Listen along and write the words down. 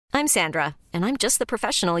I'm Sandra, and I'm just the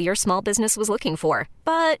professional your small business was looking for.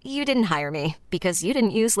 But you didn't hire me because you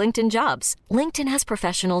didn't use LinkedIn Jobs. LinkedIn has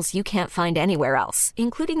professionals you can't find anywhere else,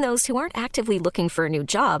 including those who aren't actively looking for a new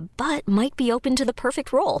job, but might be open to the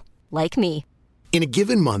perfect role, like me. In a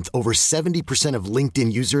given month, over 70% of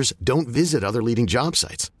LinkedIn users don't visit other leading job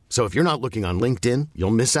sites. So if you're not looking on LinkedIn,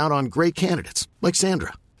 you'll miss out on great candidates like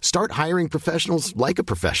Sandra. Start hiring professionals like a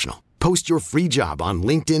professional. Post your free job on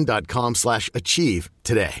linkedin.com/achieve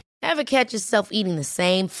today. Ever catch yourself eating the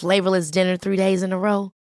same flavorless dinner 3 days in a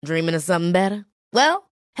row? Dreaming of something better?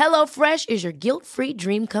 Well, HelloFresh is your guilt-free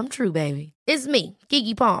dream come true, baby. It's me,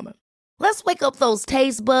 Keke Palmer. Let's wake up those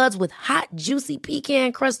taste buds with hot, juicy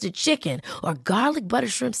pecan-crusted chicken or garlic butter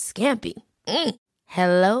shrimp scampi.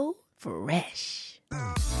 Hello Fresh.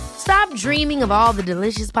 Stop dreaming of all the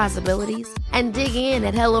delicious possibilities and dig in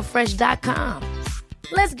at HelloFresh.com.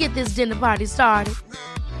 Let's get this dinner party started.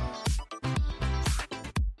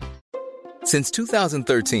 Since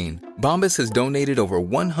 2013, Bombas has donated over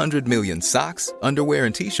 100 million socks, underwear,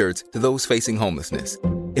 and T-shirts to those facing homelessness.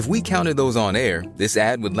 If we counted those on air, this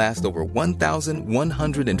ad would last over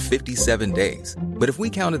 1,157 days. But if we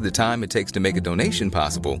counted the time it takes to make a donation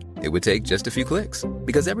possible, it would take just a few clicks.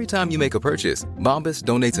 Because every time you make a purchase, Bombas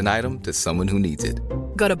donates an item to someone who needs it.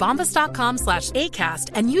 Go to bombas.com/ACAST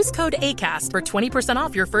and use code ACAST for 20%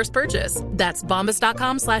 off your first purchase. That's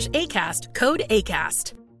bombas.com/ACAST, code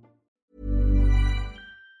ACAST.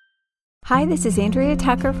 Hi, this is Andrea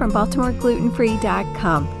Tucker from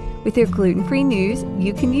BaltimoreGlutenFree.com with your gluten-free news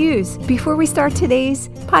you can use. Before we start today's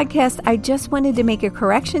podcast, I just wanted to make a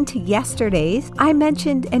correction to yesterday's. I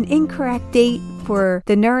mentioned an incorrect date for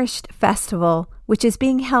the Nourished Festival, which is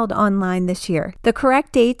being held online this year. The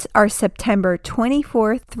correct dates are September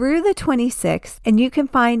 24th through the 26th, and you can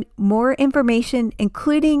find more information,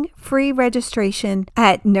 including free registration,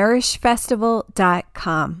 at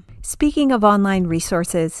nourishfestival.com. Speaking of online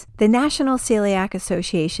resources, the National Celiac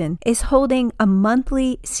Association is holding a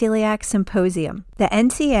monthly celiac symposium. The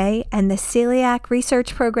NCA and the Celiac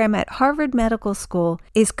Research Program at Harvard Medical School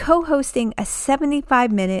is co-hosting a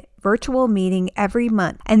 75-minute virtual meeting every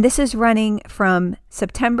month, and this is running from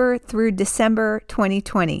September through December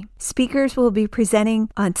 2020. Speakers will be presenting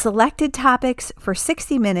on selected topics for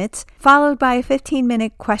 60 minutes, followed by a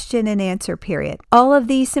 15-minute question and answer period. All of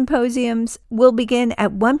these symposiums will begin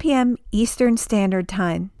at 1 p.m. Eastern Standard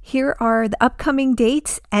Time. Here are the upcoming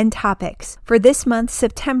dates and topics. For this month,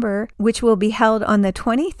 September, which will be held on the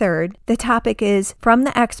 23rd, the topic is From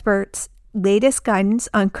the Experts, Latest Guidance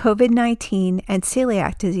on COVID-19 and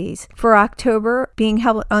Celiac Disease. For October, being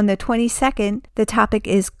held on the 22nd, the topic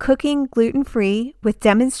is Cooking Gluten-Free with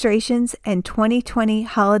Demonstrations and 2020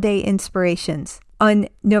 Holiday Inspirations. On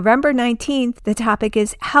November 19th, the topic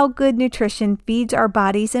is How Good Nutrition Feeds Our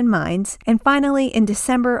Bodies and Minds. And finally, in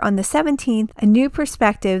December on the 17th, A New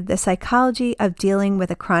Perspective, The Psychology of Dealing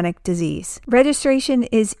with a Chronic Disease. Registration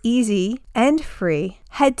is easy and free.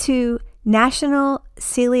 Head to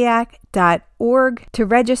nationalceliac.org to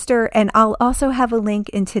register, and I'll also have a link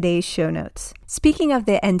in today's show notes. Speaking of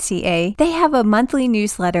the NCA, they have a monthly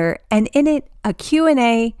newsletter, and in it, a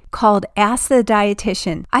Q&A called Ask the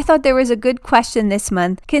Dietitian. I thought there was a good question this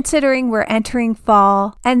month, considering we're entering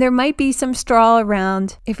fall, and there might be some straw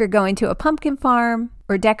around if you're going to a pumpkin farm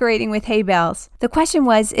or decorating with hay bales. The question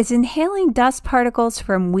was, is inhaling dust particles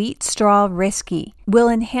from wheat straw risky? Will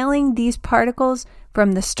inhaling these particles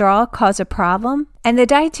from the straw cause a problem? And the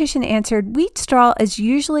dietitian answered, wheat straw is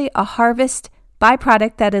usually a harvest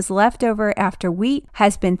byproduct that is left over after wheat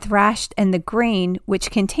has been thrashed and the grain, which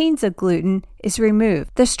contains the gluten, is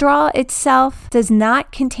removed. The straw itself does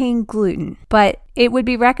not contain gluten, but it would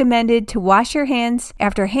be recommended to wash your hands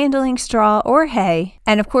after handling straw or hay,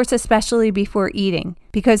 and of course especially before eating,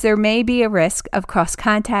 because there may be a risk of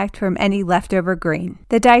cross-contact from any leftover grain.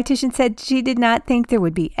 The dietitian said she did not think there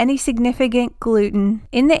would be any significant gluten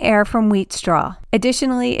in the air from wheat straw.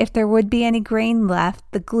 Additionally, if there would be any grain left,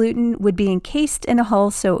 the gluten would be encased in a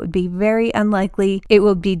hull, so it would be very unlikely it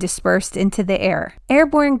will be dispersed into the air.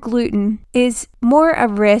 Airborne gluten is more a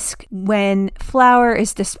risk when flour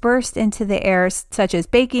is dispersed into the air, such as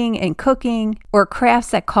baking and cooking or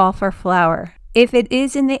crafts that call for flour. If it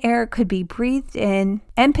is in the air, it could be breathed in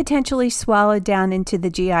and potentially swallowed down into the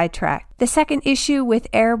GI tract. The second issue with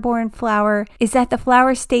airborne flour is that the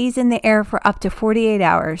flour stays in the air for up to 48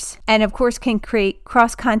 hours and of course can create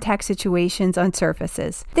cross-contact situations on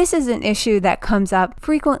surfaces. This is an issue that comes up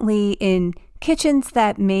frequently in kitchens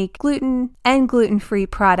that make gluten and gluten-free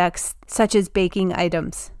products such as baking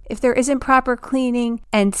items. If there isn't proper cleaning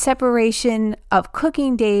and separation of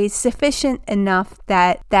cooking days sufficient enough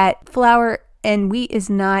that flour and wheat is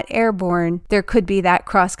not airborne, there could be that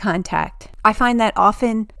cross contact. I find that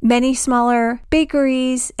often many smaller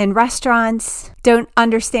bakeries and restaurants don't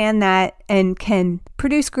understand that and can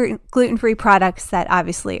produce gluten-free products that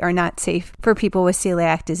obviously are not safe for people with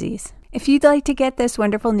celiac disease. If you'd like to get this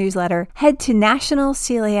wonderful newsletter, head to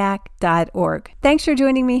nationalceliac.org. Thanks for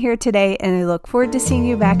joining me here today, and I look forward to seeing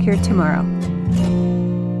you back here tomorrow.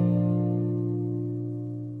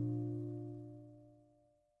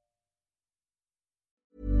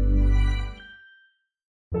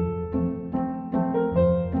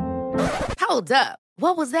 Hold up.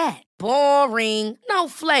 What was that? Boring. No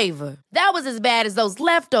flavor. That was as bad as those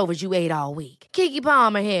leftovers you ate all week. Keke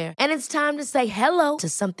Palmer here, and it's time to say hello to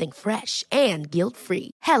something fresh and guilt-free.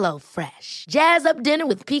 Hello Fresh. Jazz up dinner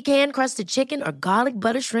with pecan-crusted chicken or garlic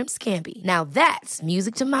butter shrimp scampi. Now that's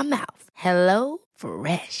music to my mouth. Hello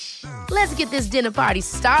Fresh. Let's get this dinner party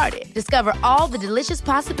started. Discover all the delicious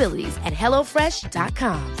possibilities at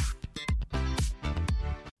HelloFresh.com.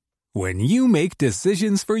 When you make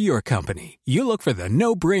decisions for your company, you look for the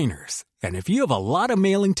no-brainers. And if you have a lot of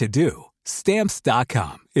mailing to do,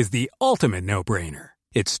 Stamps.com is the ultimate no-brainer.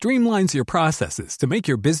 It streamlines your processes to make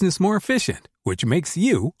your business more efficient, which makes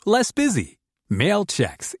you less busy. Mail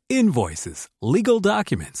checks, invoices, legal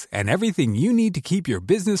documents, and everything you need to keep your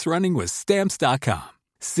business running with Stamps.com.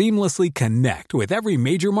 Seamlessly connect with every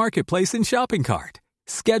major marketplace and shopping cart.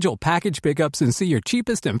 Schedule package pickups and see your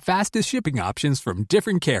cheapest and fastest shipping options from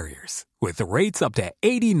different carriers, with rates up to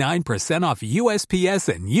 89% off USPS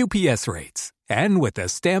and UPS rates. And with the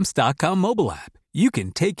Stamps.com mobile app, you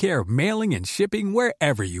can take care of mailing and shipping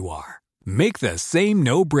wherever you are. Make the same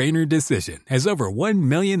no-brainer decision as over 1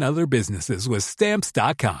 million other businesses with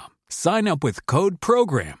Stamps.com. Sign up with code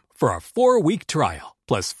PROGRAM for a 4-week trial,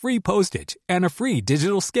 plus free postage and a free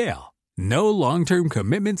digital scale. No long-term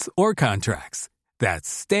commitments or contracts. That's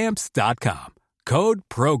Stamps.com. Code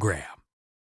PROGRAM.